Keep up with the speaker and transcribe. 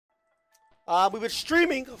We've been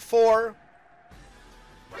streaming for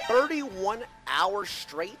 31 hours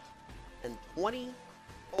straight and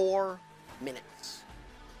 24 minutes.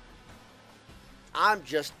 I'm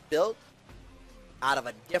just built out of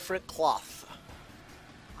a different cloth.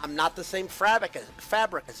 I'm not the same fabric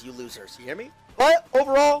as you losers, you hear me? But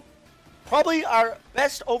overall, probably our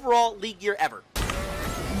best overall league year ever.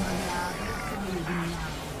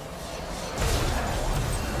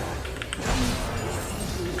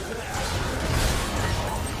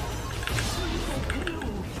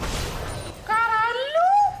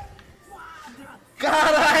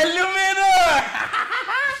 Caralho, menor!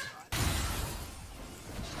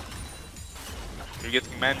 You're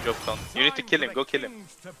getting man dropped on. You need to kill him. Go kill him.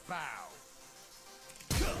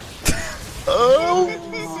 Oh!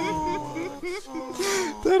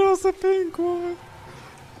 That was a pink one.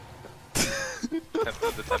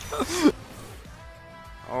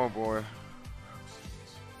 Oh boy.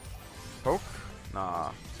 Poke?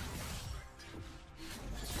 Nah.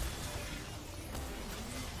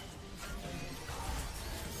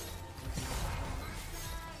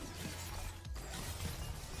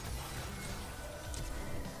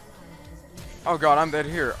 Oh god, I'm dead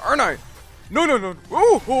here, aren't I? No, no, no.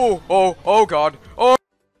 Oh god. Oh,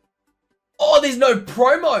 there's no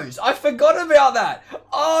promos. I forgot about that.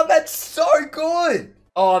 Oh, that's so good.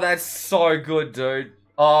 Oh, that's so good, dude.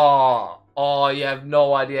 Oh, you have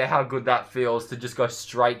no idea how good that feels to just go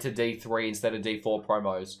straight to D3 instead of D4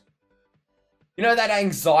 promos. You know that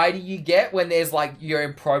anxiety you get when there's like, you're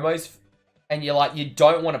in promos and you're like, you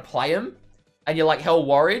don't want to play them and you're like hell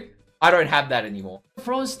worried? I don't have that anymore.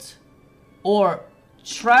 Frost or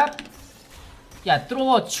trap. Yeah,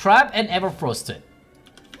 throw a trap and Everfrost it.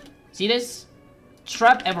 See this?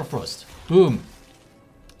 Trap Everfrost. Boom.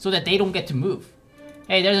 So that they don't get to move.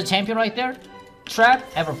 Hey, there's a champion right there. Trap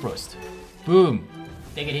Everfrost. Boom.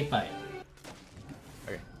 They get hit by it.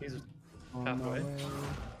 Okay, he's halfway.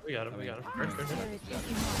 We got him, we got him. First.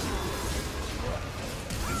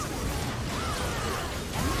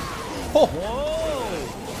 Oh! Whoa!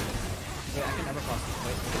 Wait, I can Everfrost.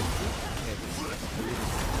 Wait.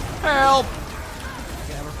 Help! I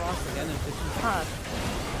can Everfrost again in 15 seconds.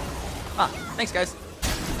 Ah, thanks guys.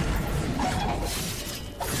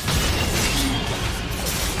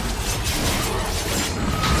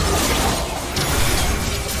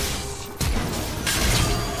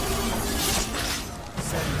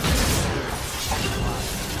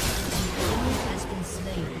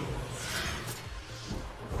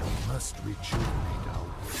 Must rejuvenate our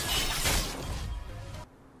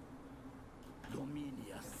domine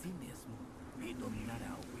a si mesmo e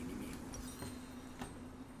dominará o inimigo.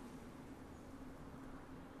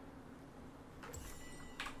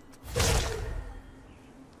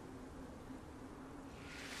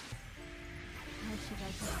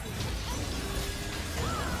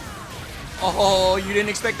 Oh, you didn't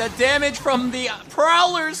expect that damage from the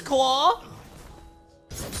Prowler's Claw?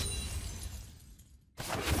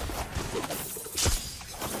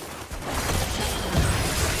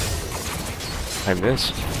 I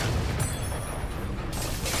missed.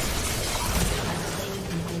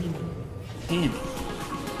 Damn.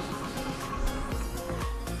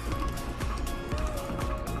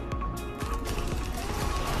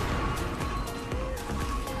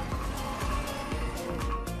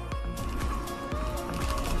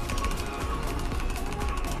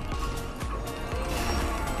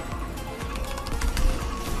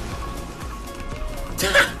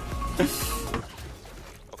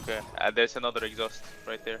 Okay, there's another exhaust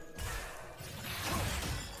right there.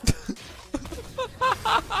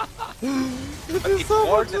 But it's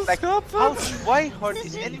more than like why hard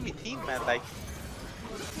is enemy team, man? Like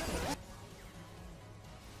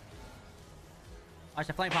Watch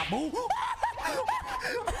the flame pop. Boom!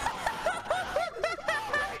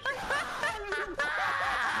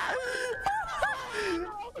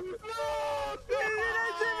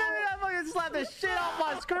 Slap the shit off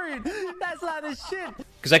my screen. That's not the shit.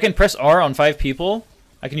 Because I can press R on 5 people.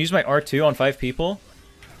 I can use my R2 on 5 people.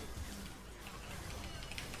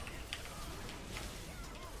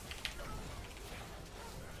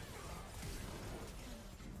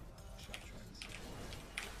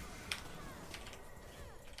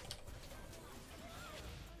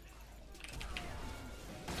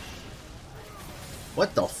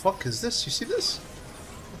 What the fuck is this? You see this?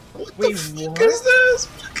 What Wait, the fuck what? is this?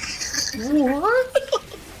 What?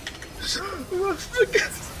 What the fuck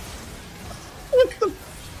is... What the...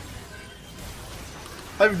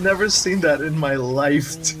 I've never seen that in my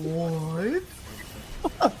life. What?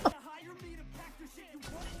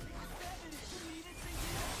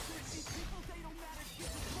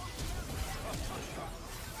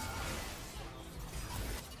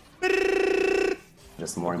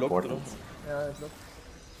 just more important.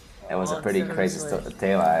 It was a pretty crazy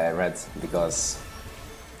tale I read, because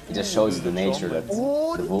it just shows you the nature that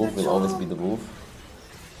the wolf will always be the wolf,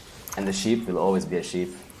 and the sheep will always be a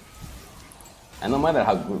sheep. And no matter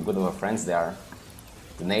how good of friends they are,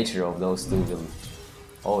 the nature of those two will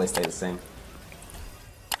always stay the same.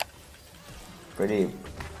 Pretty.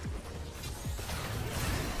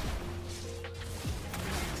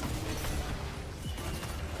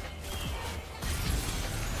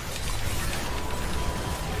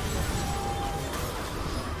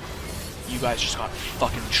 You guys just got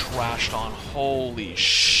fucking trashed on. Holy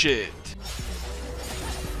shit.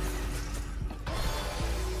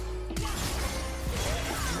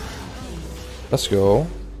 Let's go.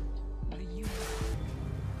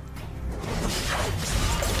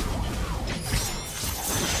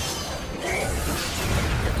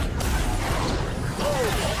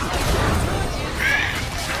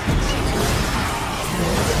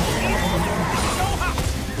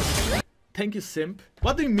 Thank you, simp.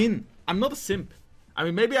 What do you mean? I'm not a simp. I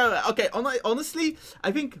mean, maybe okay, honestly,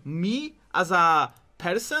 I think me as a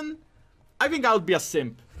person, I think I would be a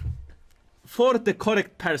simp. For the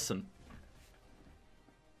correct person.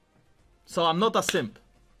 So I'm not a simp.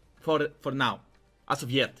 For now. As of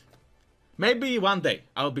yet. Maybe one day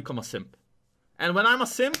I'll become a simp. And when I'm a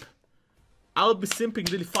simp, I'll be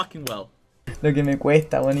simping really fucking well. Lo que me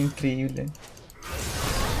cuesta, bueno, increíble.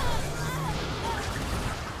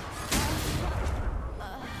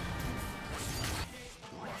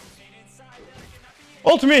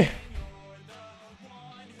 Ult me!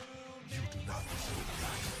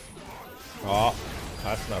 Oh,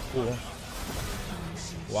 that's not cool.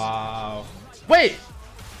 Wow. Wait!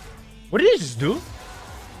 What did he just do?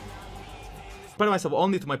 Compare myself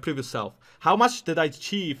only to my previous self. How much did I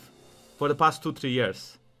achieve for the past 2-3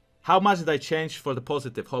 years? How much did I change for the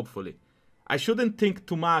positive, hopefully? I shouldn't think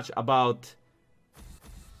too much about...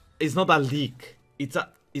 It's not a leak. It's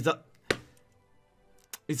not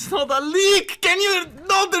a leak! Can you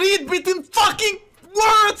not read between fucking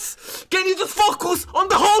words? Can you just focus on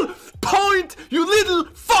the whole point, you little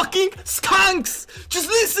fucking skunks? Just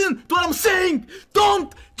listen to what I'm saying!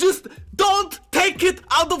 Don't take it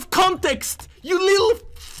out of context, you little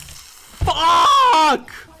fuck!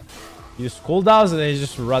 He just cooldowns and then he's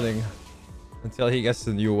just running until he gets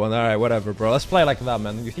the new one. Alright, whatever, bro. Let's play like that,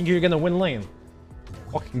 man. You think you're gonna win lane?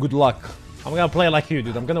 Fucking good luck. I'm gonna play like you,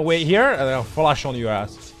 dude. I'm gonna wait here and then I'll flash on your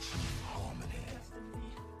ass.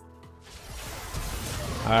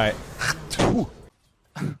 Alright.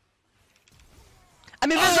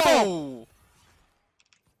 I'm invisible!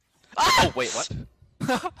 Oh, wait, what?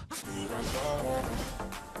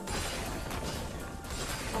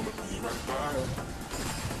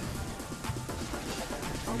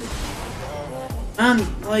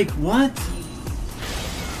 Like, what?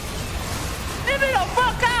 Leave me the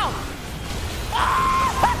fuck out!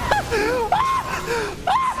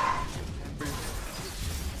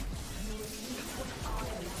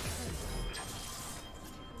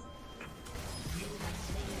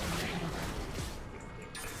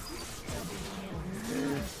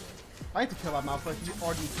 I had to kill that mouth, like you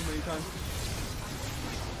argued too many times.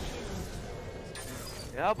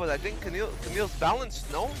 Yeah, but I think Camille's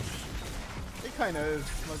balanced, no? It kinda is,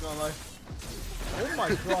 I'm not gonna lie. Oh my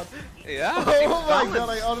god. Yeah. Oh my god,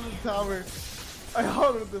 I honored the tower. I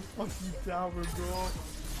honored the fucking tower, bro.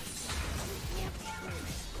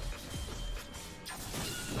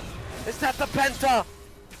 Is that the penta?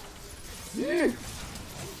 Yeah.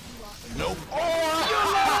 Nope.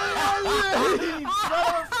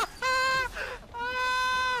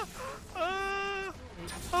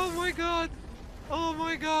 Oh my god. Oh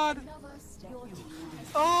my god. Oh my god.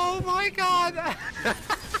 Oh my god.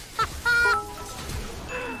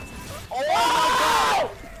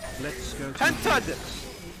 Let's go. Pented.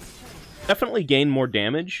 Definitely gain more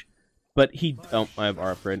damage, but he... Oh, I have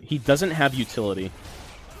Arfred. He doesn't have utility.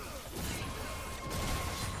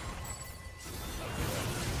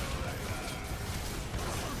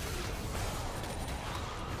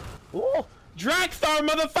 Ooh! Dragstar,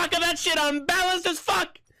 motherfucker! That shit unbalanced as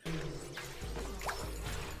fuck!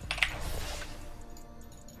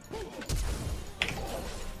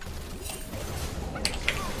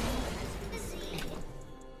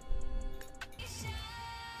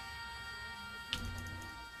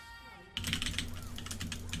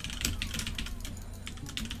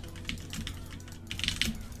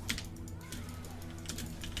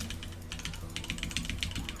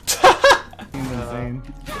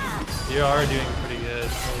 You are doing pretty good.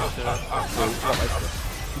 Holy shit.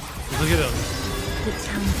 Look at him.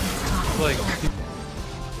 Like...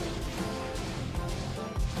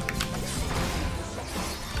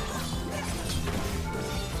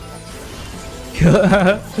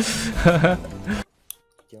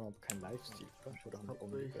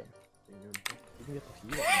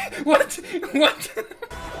 What? What?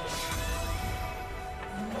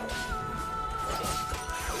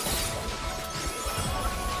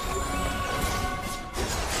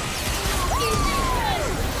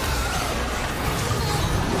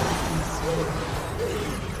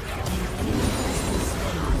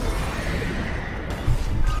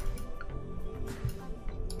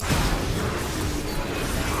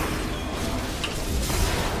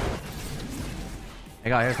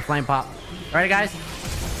 There you go, here's the flame pop. Ready, guys?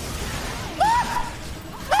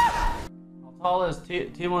 How tall is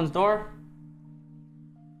T1's door?